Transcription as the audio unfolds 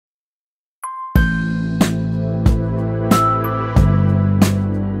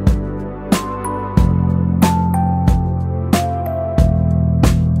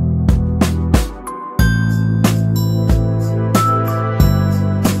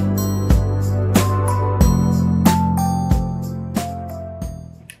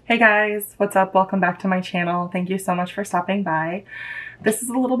Hey guys, what's up? Welcome back to my channel. Thank you so much for stopping by. This is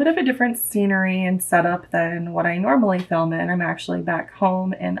a little bit of a different scenery and setup than what I normally film in. I'm actually back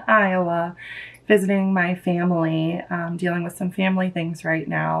home in Iowa visiting my family, dealing with some family things right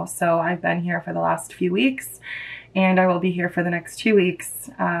now. So I've been here for the last few weeks and I will be here for the next 2 weeks.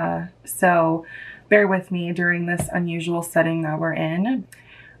 So bear with me during this unusual setting that we're in.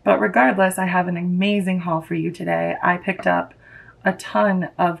 But regardless, I have an amazing haul for you today. I picked up a ton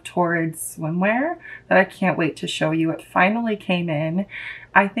of Torrid Swimwear that I can't wait to show you. It finally came in.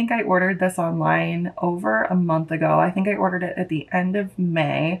 I think I ordered this online over a month ago. I think I ordered it at the end of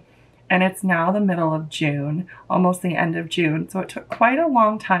May and it's now the middle of June, almost the end of June. So it took quite a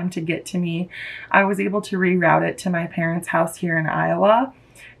long time to get to me. I was able to reroute it to my parents' house here in Iowa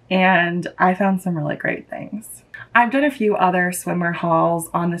and I found some really great things. I've done a few other swimwear hauls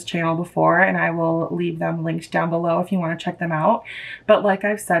on this channel before and I will leave them linked down below if you want to check them out. But like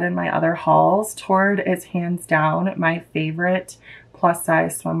I've said in my other hauls, Torrid is hands down my favorite plus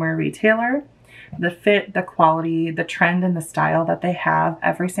size swimwear retailer. The fit, the quality, the trend, and the style that they have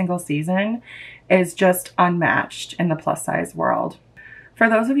every single season is just unmatched in the plus size world. For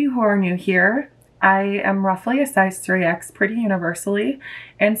those of you who are new here, I am roughly a size 3X pretty universally.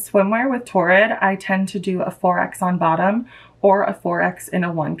 In swimwear with Torrid, I tend to do a 4X on bottom or a 4X in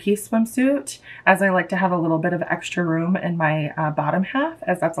a one-piece swimsuit, as I like to have a little bit of extra room in my bottom half,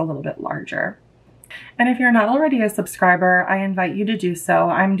 as that's a little bit larger. And if you're not already a subscriber, I invite you to do so.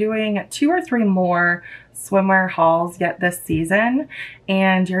 I'm doing 2 or 3 more swimwear hauls yet this season,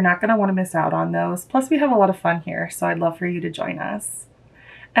 and you're not going to want to miss out on those. Plus, we have a lot of fun here, so I'd love for you to join us.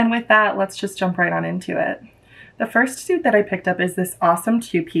 And with that, let's just jump right on into it. The first suit that I picked up is this awesome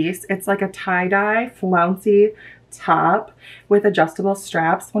 2-piece. It's like a tie-dye, flouncy top with adjustable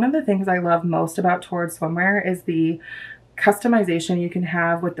straps. One of the things I love most about Torrid Swimwear is the customization you can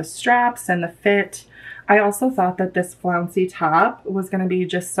have with the straps and the fit. I also thought that this flouncy top was going to be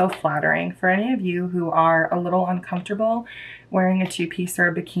just so flattering for any of you who are a little uncomfortable wearing a 2-piece or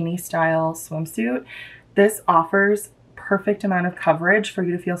a bikini style swimsuit. This offers perfect amount of coverage for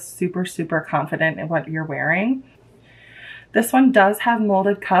you to feel super confident in what you're wearing. This one does have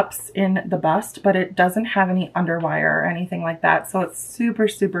molded cups in the bust, but it doesn't have any underwire or anything like that, so it's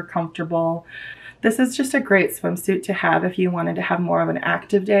super comfortable. This is just a great swimsuit to have if you wanted to have more of an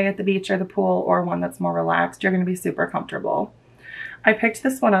active day at the beach or the pool, or one that's more relaxed. You're going to be super comfortable. I picked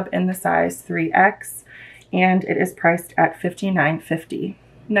this one up in the size 3X and it is priced at $59.50.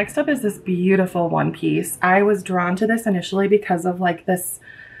 Next up is this beautiful one piece. I was drawn to this initially because of like this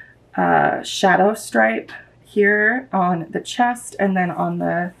shadow stripe here on the chest and then on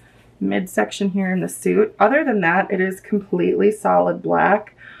the midsection here in the suit. Other than that, it is completely solid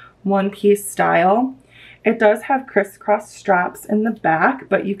black, one-piece style. It does have crisscross straps in the back,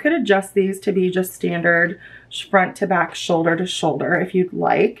 but you could adjust these to be just standard front to back, shoulder to shoulder if you'd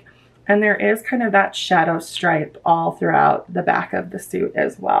like. And there is kind of that shadow stripe all throughout the back of the suit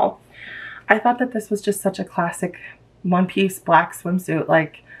as well. I thought that this was just such a classic one-piece black swimsuit.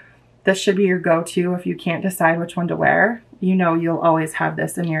 Like, this should be your go-to if you can't decide which one to wear. You know you'll always have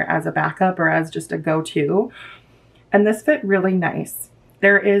this in your as a backup or as just a go-to. And this fit really nice.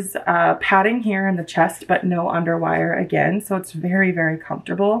 There is padding here in the chest, but no underwire again, so it's very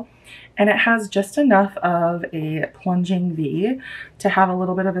comfortable. And it has just enough of a plunging V to have a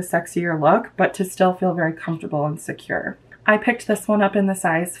little bit of a sexier look, but to still feel very comfortable and secure. I picked this one up in the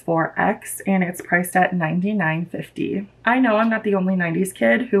size 4X and it's priced at $99.50. I know I'm not the only 90s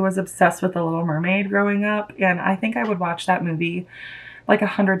kid who was obsessed with The Little Mermaid growing up, and I think I would watch that movie like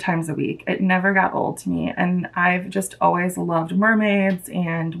 100 times a week. It never got old to me, and I've just always loved mermaids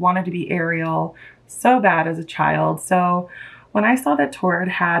and wanted to be Ariel so bad as a child. So when I saw that Torrid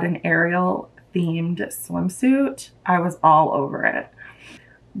had an Ariel themed swimsuit, I was all over it.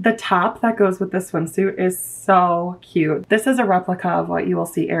 The top that goes with the swimsuit is so cute. This is a replica of what you will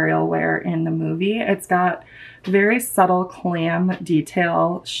see Ariel wear in the movie. It's got very subtle clam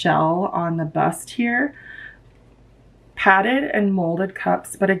detail shell on the bust here. Padded and molded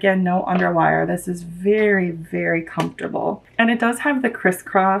cups, but again, no underwire. This is very comfortable. And it does have the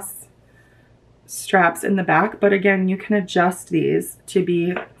crisscross straps in the back, but again, you can adjust these to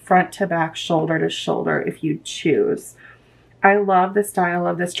be front to back, shoulder to shoulder if you choose. I love the style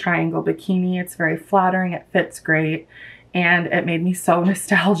of this triangle bikini. It's very flattering, it fits great, and it made me so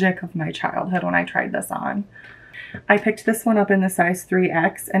nostalgic of my childhood when I tried this on. I picked this one up in the size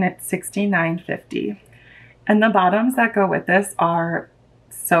 3X and it's $69.50. And the bottoms that go with this are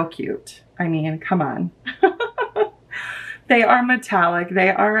so cute. I mean, come on. They are metallic. They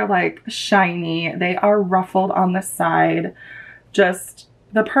are like shiny. They are ruffled on the side. Just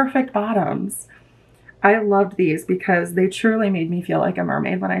the perfect bottoms. I loved these because they truly made me feel like a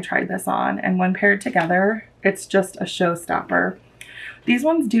mermaid when I tried this on, and when paired together, it's just a showstopper. These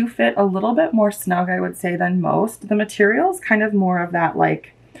ones do fit a little bit more snug, I would say, than most. The material is kind of more of that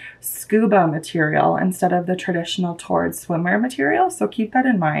like scuba material instead of the traditional Torrid swimwear material, so keep that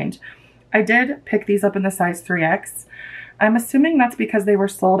in mind. I did pick these up in the size 3X. I'm assuming that's because they were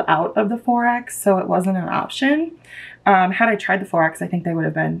sold out of the 4X, so it wasn't an option. Had I tried the 4X, I think they would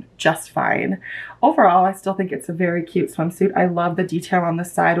have been just fine. Overall, I still think it's a very cute swimsuit. I love the detail on the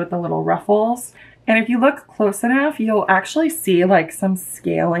side with the little ruffles. And if you look close enough, you'll actually see like some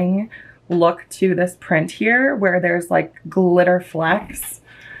scaling look to this print here where there's like glitter flecks.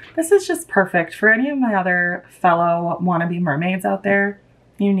 This is just perfect for any of my other fellow wannabe mermaids out there.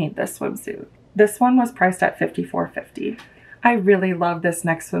 You need this swimsuit. This one was priced at $54.50. I really love this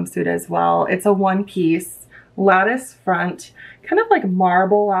next swimsuit as well. It's a one-piece lattice front, kind of like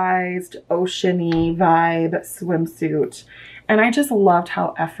marbleized, ocean-y vibe swimsuit. And I just loved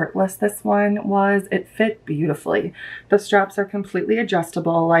how effortless this one was. It fit beautifully. The straps are completely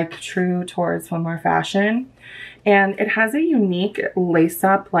adjustable like true Torrid swimwear fashion. And it has a unique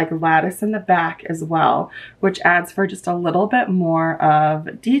lace-up like lattice in the back as well, which adds for just a little bit more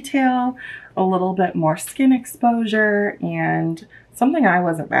of detail, a little bit more skin exposure, and something I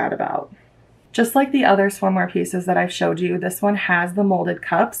wasn't bad about. Just like the other swimwear pieces that I've showed you, this one has the molded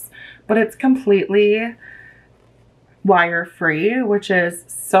cups, but it's completely wire free, which is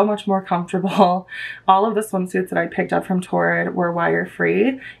so much more comfortable. All of the swimsuits that I picked up from Torrid were wire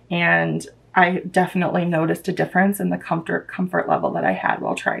free, and I definitely noticed a difference in the comfort level that I had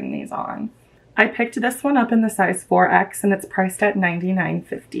while trying these on. I picked this one up in the size 4X and it's priced at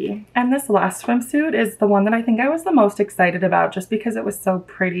 $99.50. And this last swimsuit is the one that I think I was the most excited about just because it was so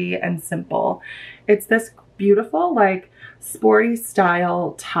pretty and simple. It's this beautiful like sporty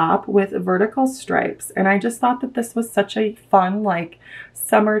style top with vertical stripes, and I just thought that this was such a fun like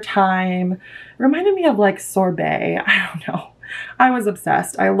summertime, reminded me of like sorbet. I don't know. I was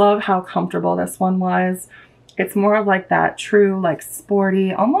obsessed. I love how comfortable this one was. It's more of like that true like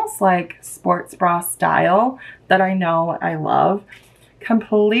sporty, almost like sports bra style that I know I love.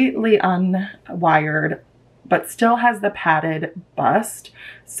 Completely unwired, but still has the padded bust.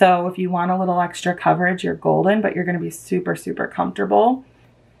 So if you want a little extra coverage, you're golden, but you're going to be super, super comfortable.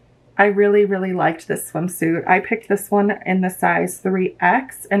 I really, really liked this swimsuit. I picked this one in the size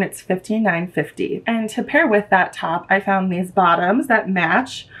 3X and it's $59.50. And to pair with that top, I found these bottoms that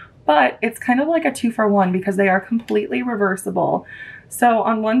match, but it's kind of like a 2-for-1 because they are completely reversible. So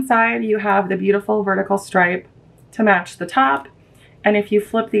on one side, you have the beautiful vertical stripe to match the top. And if you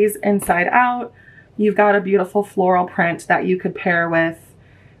flip these inside out, you've got a beautiful floral print that you could pair with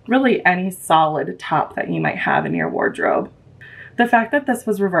really any solid top that you might have in your wardrobe. The fact that this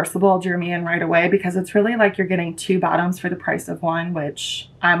was reversible drew me in right away because it's really like you're getting two bottoms for the price of one, which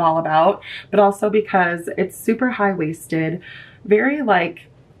I'm all about, but also because it's super high-waisted, very like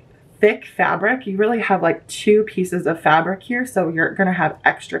thick fabric. You really have like two pieces of fabric here, so you're gonna have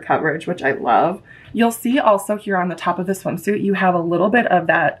extra coverage, which I love. You'll see also here on the top of the swimsuit, you have a little bit of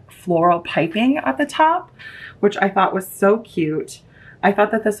that floral piping at the top, which I thought was so cute. I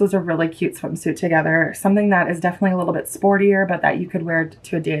thought that this was a really cute swimsuit together. Something that is definitely a little bit sportier, but that you could wear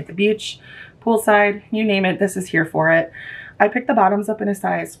to a day at the beach, poolside, you name it, this is here for it. I picked the bottoms up in a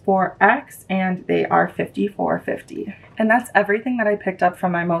size 4X and they are $54.50. And that's everything that I picked up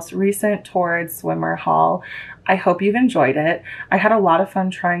from my most recent Torrid swimwear haul. I hope you've enjoyed it. I had a lot of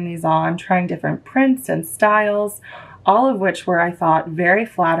fun trying these on, trying different prints and styles, all of which were, I thought, very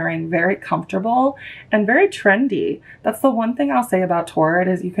flattering, very comfortable, and very trendy. That's the one thing I'll say about Torrid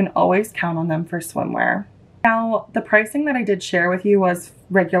is you can always count on them for swimwear. Now, the pricing that I did share with you was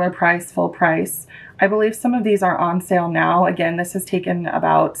regular price, full price. I believe some of these are on sale now. Again, this has taken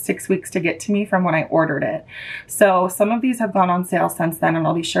about 6 weeks to get to me from when I ordered it. So some of these have gone on sale since then, and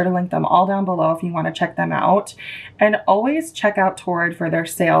I'll be sure to link them all down below if you want to check them out. And always check out Torrid for their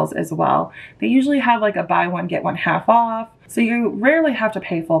sales as well. They usually have like a buy one, get one half off. So you rarely have to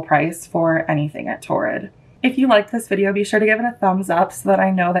pay full price for anything at Torrid. If you liked this video, be sure to give it a thumbs up so that I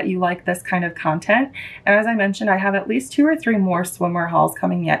know that you like this kind of content. And as I mentioned, I have at least 2 or 3 more swimwear hauls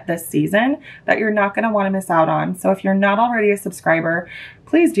coming yet this season that you're not going to want to miss out on. So if you're not already a subscriber,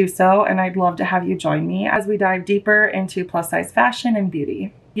 please do so. And I'd love to have you join me as we dive deeper into plus size fashion and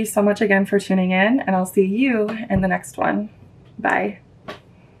beauty. Thank you so much again for tuning in, and I'll see you in the next one. Bye.